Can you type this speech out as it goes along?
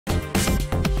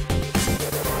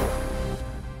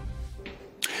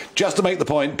Just to make the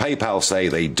point, PayPal say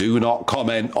they do not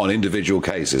comment on individual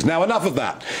cases. Now, enough of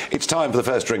that. It's time for the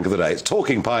first drink of the day. It's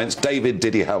Talking Pints. David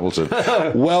Diddy Hamilton.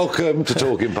 Welcome to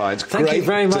Talking Pints. Thank you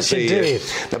very much indeed.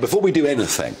 Now, before we do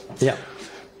anything, yeah.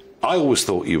 I always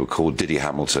thought you were called Diddy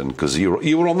Hamilton because you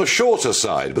were on the shorter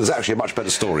side, but there's actually a much better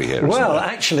story here. Well,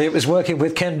 actually, it was working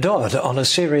with Ken Dodd on a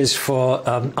series for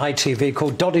ITV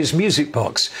called Doddy's Music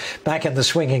Box back in the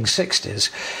swinging 60s.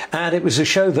 And it was a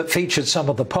show that featured some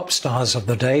of the pop stars of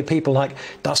the day, people like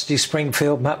Dusty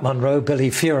Springfield, Matt Monro, Billy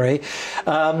Fury,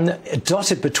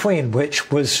 dotted between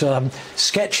which was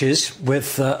sketches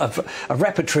with a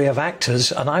repertory of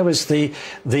actors. And I was the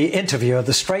interviewer,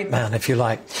 the straight man, if you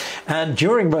like. And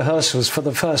during rehearsals, for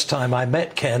the first time, I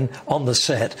met Ken on the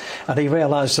set, and he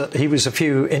realised that he was a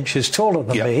few inches taller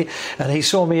than me, and he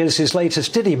saw me as his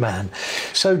latest Diddy man.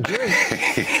 So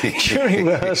during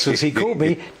rehearsals, he called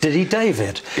me Diddy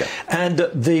David. Yeah. And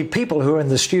the people who were in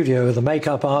the studio, the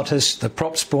makeup artists, the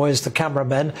props boys, the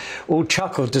cameramen, all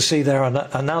chuckled to see their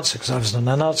announcer, because I was an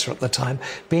announcer at the time,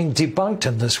 being debunked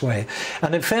in this way.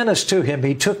 And in fairness to him,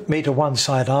 he took me to one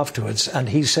side afterwards, and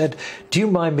he said, "Do you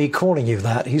mind me calling you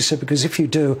that?" He said, "Because if you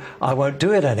do, I won't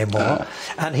do it anymore."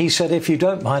 And he said, "If you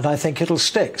don't mind, I think it'll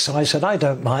stick." So I said, "I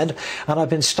don't mind," and I've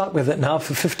been stuck with it now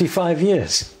for 55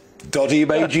 years. Doddy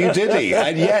made you Diddy,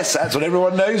 and yes, that's what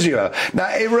everyone knows you are. Now,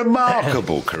 a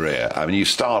remarkable career. I mean, you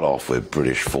start off with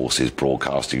British Forces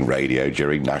Broadcasting Radio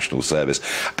during national service,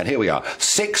 and here we are,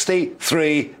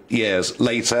 63 years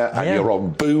later, and you're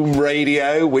on Boom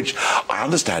Radio, which I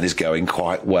understand is going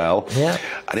quite well. Yeah.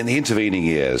 And in the intervening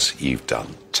years, you've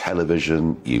done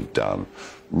television, you've done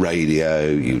radio,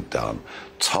 you've done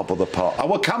Top of the Pot. I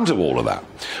will come to all of that.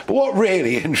 But what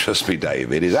really interests me,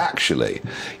 David, is actually,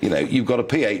 you've got a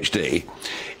PhD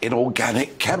in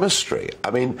organic chemistry. I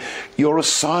mean, you're a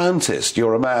scientist.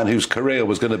 You're a man whose career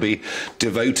was going to be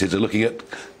devoted to looking at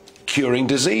curing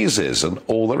diseases and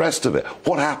all the rest of it.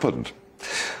 What happened?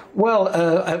 Well,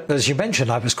 as you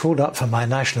mentioned, I was called up for my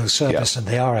national service in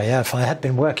the RAF. I had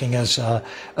been working as a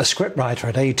scriptwriter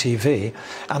at ATV,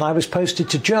 and I was posted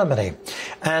to Germany.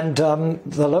 And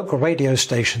the local radio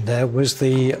station there was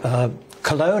the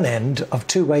Cologne end of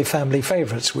Two-Way Family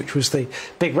Favourites, which was the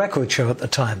big record show at the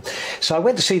time. So I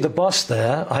went to see the boss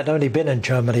there. I'd only been in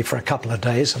Germany for a couple of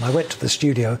days, and I went to the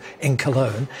studio in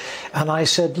Cologne, and I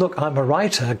said, "Look, I'm a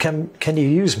writer. Can you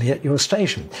use me at your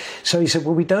station?" So he said,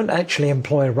 "Well, we don't actually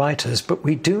employ writers, but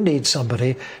we do need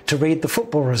somebody to read the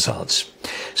football results."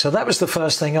 So that was the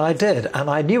first thing I did, and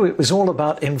I knew it was all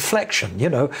about inflection.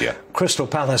 Crystal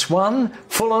Palace 1,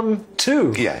 Fulham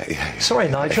 2. Sorry,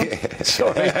 Nigel.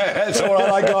 Sorry. It's all right,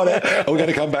 I got it. We're going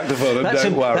to come back to Fulham,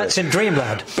 don't worry. That's in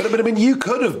Dreamland. But I mean, you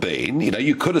could have been,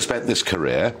 you could have spent this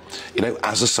career,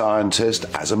 as a scientist,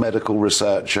 as a medical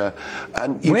researcher.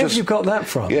 And Where have you got that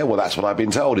from? Yeah, well, that's what I've been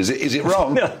told. Is it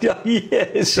wrong?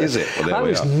 Yes. Is it? Well, I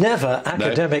was never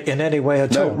academic in any way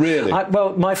at all. No, really?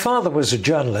 Well, my father was a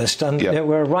journalist, and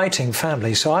we're a writing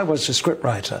family, so I was a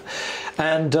scriptwriter.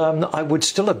 And I would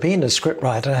still have been a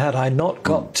scriptwriter had I not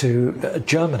got to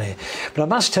Germany. But I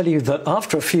must tell you that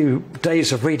after a few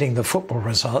days of reading the football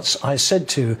results, I said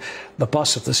to the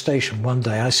boss of the station one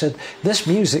day, I said, "This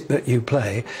music that you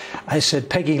play," I said,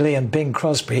 "Peggy Lee and Bing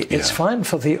Crosby, it's fine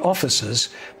for the officers,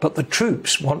 but the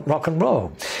troops want rock and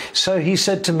roll." So he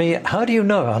said to me, "How do you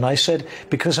know?" And I said,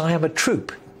 "Because I am a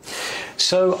troop."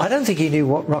 So I don't think he knew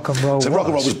what rock and roll was. So rock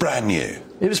and roll was brand new?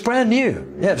 It was brand new.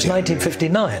 Yeah, it was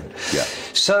 1959. Yeah.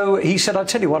 So he said, "I'll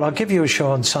tell you what, I'll give you a show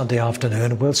on Sunday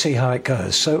afternoon and we'll see how it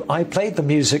goes." So I played the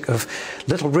music of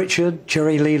Little Richard,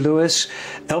 Jerry Lee Lewis,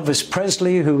 Elvis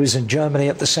Presley, who was in Germany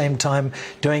at the same time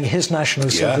doing his national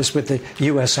service with the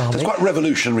US Army. That's quite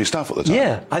revolutionary stuff at the time.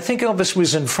 Yeah, I think Elvis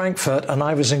was in Frankfurt and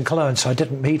I was in Cologne, so I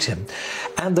didn't meet him.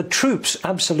 And the troops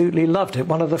absolutely loved it.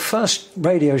 One of the first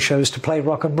radio shows to play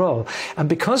rock and roll. And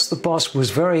because the boss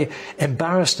was very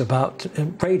embarrassed about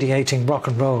radiating rock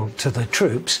and roll to the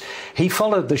troops, he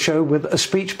followed the show with a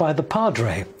speech by the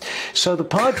Padre. So the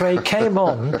Padre came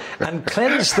on and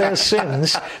cleansed their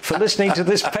sins for listening to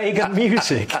this pagan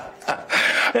music.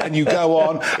 And you go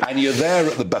on, and you're there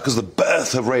at because the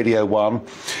birth of Radio 1.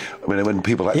 I mean, when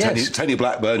people like Tony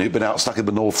Blackburn, who've been out stuck in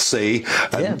the North Sea,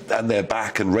 and they're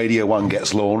back, and Radio 1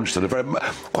 gets launched, and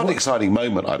quite an exciting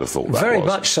moment, I'd have thought. Very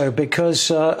much so, because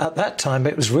at that time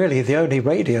it was really the only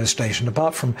radio station,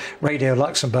 apart from Radio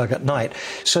Luxembourg at night.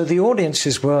 So the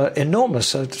audiences were enormous,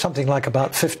 something like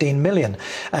about 15 million.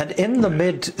 And in the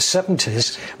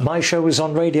mid-70s, my show was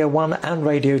on Radio 1 and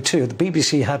Radio 2. The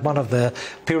BBC had one of their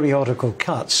periodical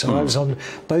cuts, so I was on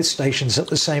both stations at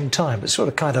the same time. It's sort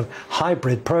of kind of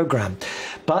hybrid program. program.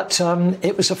 But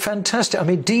it was a fantastic... I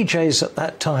mean, DJs at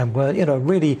that time were, you know,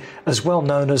 really as well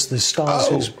known as the stars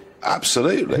whose...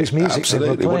 Absolutely. Whose music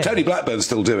absolutely. Well, Tony Blackburn's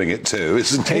still doing it too,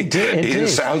 isn't he? He the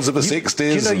sounds of the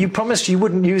 60s. You know, you promised you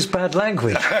wouldn't use bad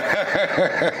language.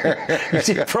 You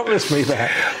did promise me that.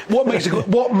 What makes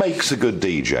a good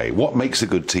DJ? What makes a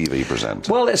good TV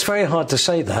presenter? Well, it's very hard to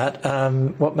say that.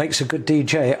 What makes a good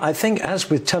DJ? I think, as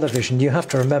with television, you have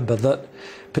to remember that,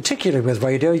 particularly with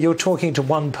radio, you're talking to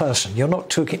one person. You're not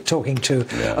talking to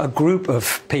a group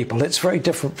of people. It's very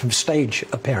different from stage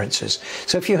appearances.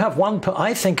 So if you have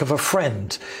I think of a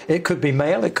friend. It could be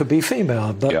male, it could be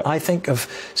female, but I think of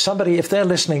somebody, if they're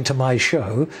listening to my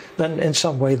show, then in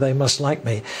some way they must like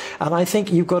me. And I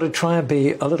think you've got to try and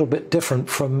be a little bit different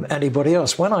from anybody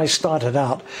else. When I started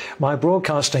out, my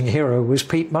broadcasting hero was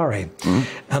Pete Murray.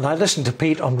 And I listened to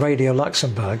Pete on Radio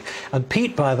Luxembourg. And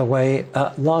Pete, by the way,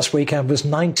 last weekend was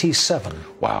 97.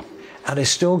 Wow. And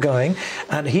is still going,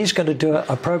 and he's going to do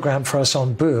a program for us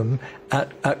on Boom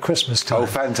at Christmas time. Oh,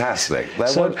 fantastic!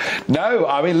 No,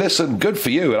 I mean, listen, good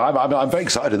for you, and I'm very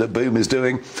excited that Boom is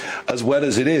doing as well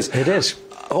as it is. It is.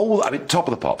 Oh, I mean, Top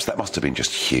of the Pops, that must have been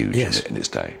just huge in its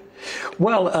day.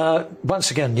 Well,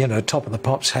 once again, you know, Top of the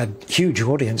Pops had huge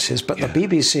audiences, but the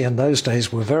BBC in those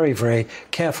days were very, very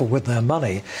careful with their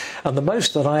money. And the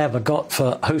most that I ever got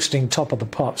for hosting Top of the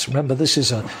Pops, remember, this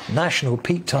is a national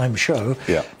peak time show,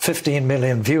 15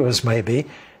 million viewers maybe,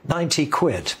 90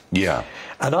 quid. Yeah.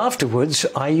 And afterwards,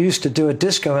 I used to do a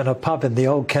disco in a pub in the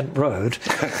Old Kent Road,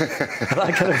 and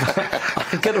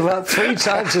I get about 3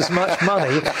 times as much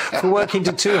money for working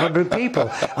to 200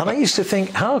 people. And I used to think,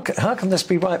 how can this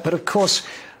be right? But of course,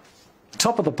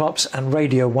 Top of the Pops and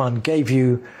Radio 1 gave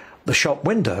you the shop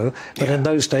window, but in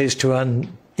those days, to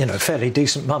earn, you know, fairly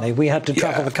decent money, we had to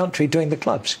travel the country doing the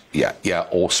clubs.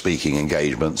 Or speaking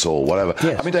engagements or whatever.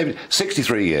 Yes. I mean, David,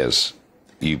 63 years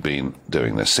you've been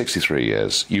doing this, 63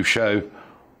 years. You show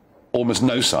almost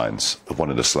no signs of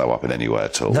wanting to slow up in any way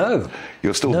at all. No.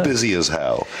 You're still busy as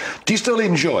hell. Do you still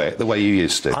enjoy it the way you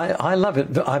used to? I love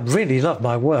it. I really love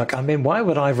my work. I mean, why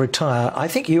would I retire? I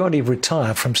think you only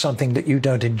retire from something that you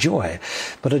don't enjoy.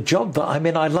 But a job that, I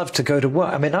mean, I love to go to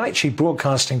work. I mean, I'm actually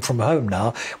broadcasting from home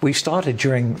now. We started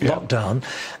during lockdown,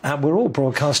 and we're all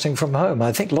broadcasting from home.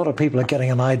 I think a lot of people are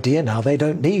getting an idea now. They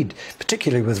don't need,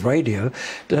 particularly with radio,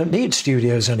 they don't need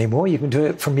studios anymore. You can do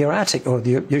it from your attic or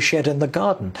your shed in the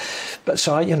garden. But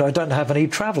so, I don't have any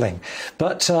travelling.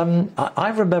 But I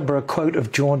remember a quote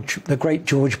of the great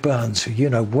George Burns, who,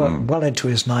 worked well into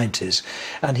his 90s.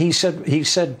 And he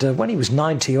said when he was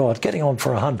 90 odd, getting on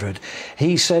for 100,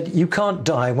 he said, "You can't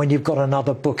die when you've got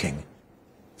another booking."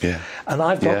 Yeah. And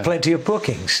I've got plenty of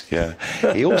bookings. Yeah.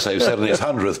 He also said on his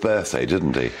 100th birthday,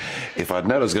 didn't he? If I'd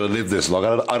known I was going to live this long,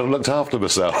 I'd have looked after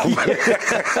myself.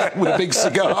 With a big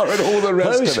cigar and all the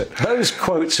rest of it. Those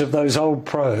quotes of those old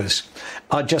pros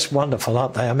are just wonderful,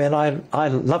 aren't they? I mean, I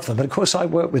love them. And of course, I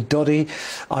work with Doddy,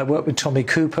 I work with Tommy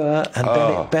Cooper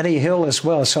and Benny Hill as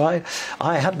well. So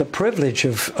I had the privilege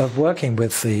of working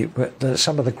with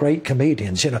some of the great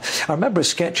comedians. I remember a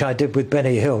sketch I did with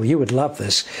Benny Hill. You would love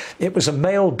this. It was a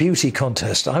male beauty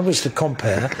contest. I was the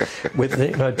compere with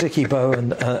Dickie Bow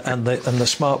and the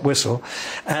smart whistle,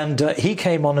 and he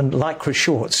came on in lycra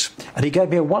shorts, and he gave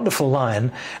me a wonderful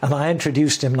line, and I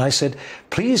introduced him and I said,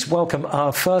 "Please welcome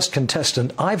our first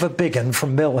contestant, Ivor Biggin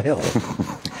from Mill Hill."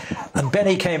 And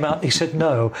Benny came out and he said,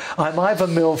 "No, I'm Ivor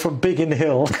Mill from Biggin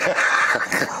Hill."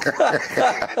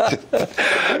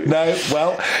 No,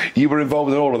 well, you were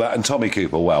involved in all of that, and Tommy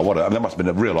Cooper, wow, that must have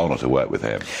been a real honour to work with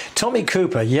him. Tommy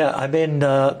Cooper, I mean,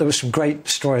 there were some great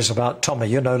stories about Tommy.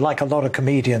 Like a lot of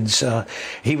comedians,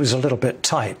 he was a little bit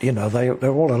tight.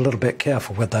 They're all a little bit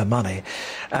careful with their money.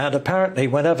 And apparently,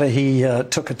 whenever he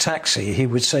took a taxi, he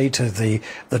would say to the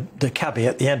cabbie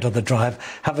at the end of the drive,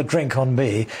 "Have a drink on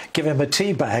me," give him a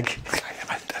tea bag.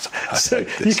 So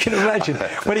you can imagine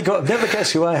when he got, never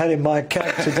guess who I had in my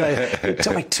cab today.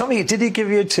 Tommy, did he give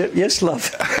you a tip? Yes,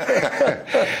 love.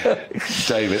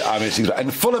 David, I mean,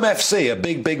 and Fulham FC, a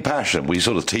big passion. We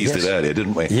sort of teased it earlier,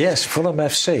 didn't we? Yes, Fulham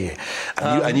FC.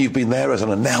 And you've been there as an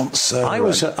announcer. I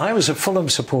was a Fulham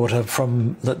supporter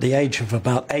from the age of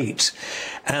about 8,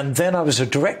 and then I was a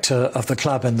director of the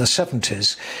club in the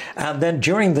 70s, and then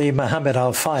during the Mohammed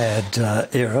Al Fayed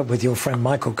era with your friend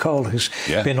Michael Cole, who's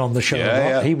been on the show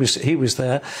a lot. He was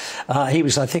there. He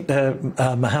was, I think,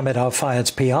 Mohammed Al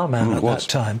Fayed's PR man at that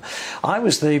time. I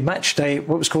was the match day,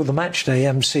 what was called the match day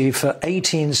MC for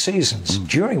 18 seasons,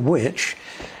 during which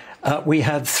we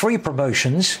had 3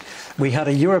 promotions. We had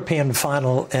a European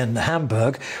final in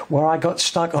Hamburg where I got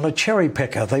stuck on a cherry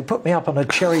picker. They put me up on a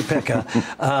cherry picker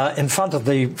in front of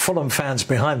the Fulham fans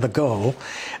behind the goal,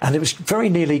 and it was very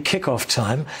nearly kick-off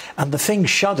time, and the thing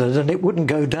shuddered and it wouldn't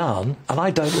go down, and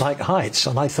I don't like heights,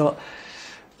 and I thought,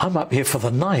 I'm up here for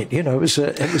the night. You know, it was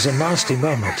a nasty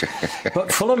moment.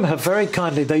 But Fulham have very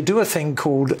kindly, they do a thing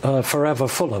called Forever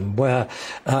Fulham, where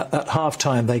at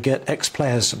half-time they get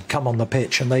ex-players come on the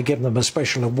pitch and they give them a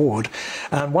special award.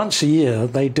 And once a year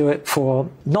they do it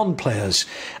for non-players.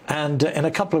 And in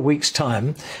a couple of weeks'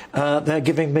 time, they're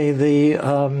giving me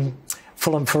the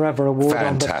Fulham Forever Award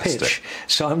on the pitch.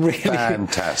 So I'm really...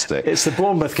 Fantastic. It's the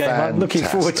Bournemouth game. I'm looking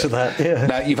forward to that. Yeah.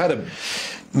 Now, you've had a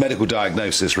medical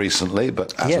diagnosis recently,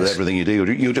 but as with everything you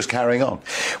do, you're just carrying on.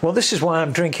 Well, this is why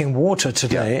I'm drinking water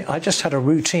today. Yeah. I just had a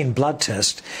routine blood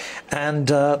test, and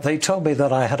they told me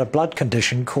that I had a blood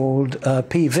condition called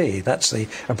PV. That's the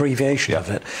abbreviation of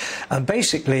it. And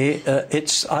basically,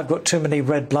 I've got too many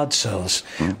red blood cells.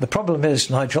 The problem is,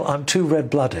 Nigel, I'm too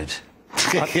red-blooded.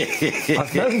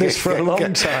 I've known this for a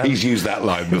long time. He's used that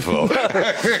line before.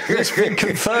 It's been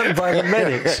confirmed by the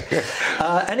medics.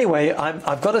 Anyway,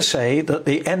 I've got to say that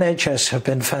the NHS have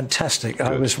been fantastic. Good.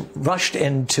 I was rushed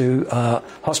into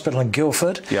hospital in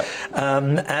Guildford,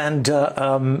 and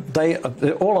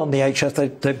they're all on the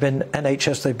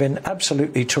NHS. They've been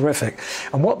absolutely terrific.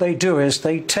 And what they do is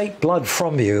they take blood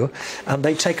from you, and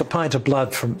they take a pint of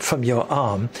blood from your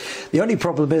arm. The only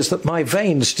problem is that my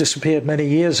veins disappeared many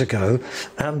years ago,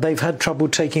 and they've had trouble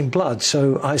taking blood.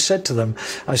 So I said to them,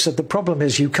 the problem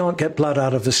is you can't get blood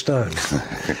out of a stone.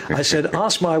 I said,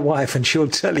 ask my wife and she'll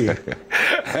tell you.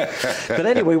 But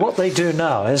anyway, what they do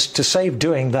now is to save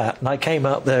doing that, and I came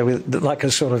out there with like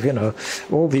a sort of, you know,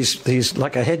 all these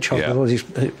like a hedgehog with all these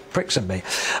pricks in me.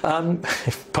 Pardon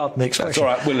the expression. That's all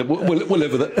right, we'll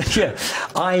live with it.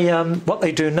 Yeah. What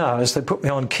they do now is they put me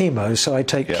on chemo, so I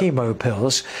take chemo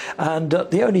pills, and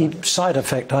the only side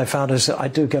effect I found is that I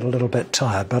do get a little bit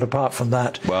tired, but apart from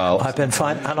that, I've been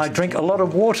fine, and I drink a lot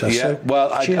of water. Yeah, so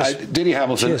well, Diddy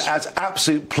Hamilton, it's an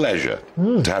absolute pleasure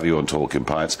to have you on Talking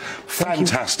Pints.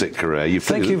 Fantastic career.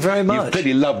 Thank you very much. You've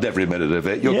clearly loved every minute of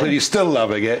it. You're clearly still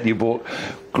loving it. You brought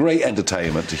great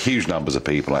entertainment to huge numbers of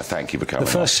people. I thank you for coming.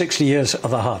 The first 60 years are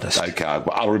the hardest. Okay,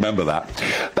 I'll remember that.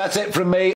 That's it from me.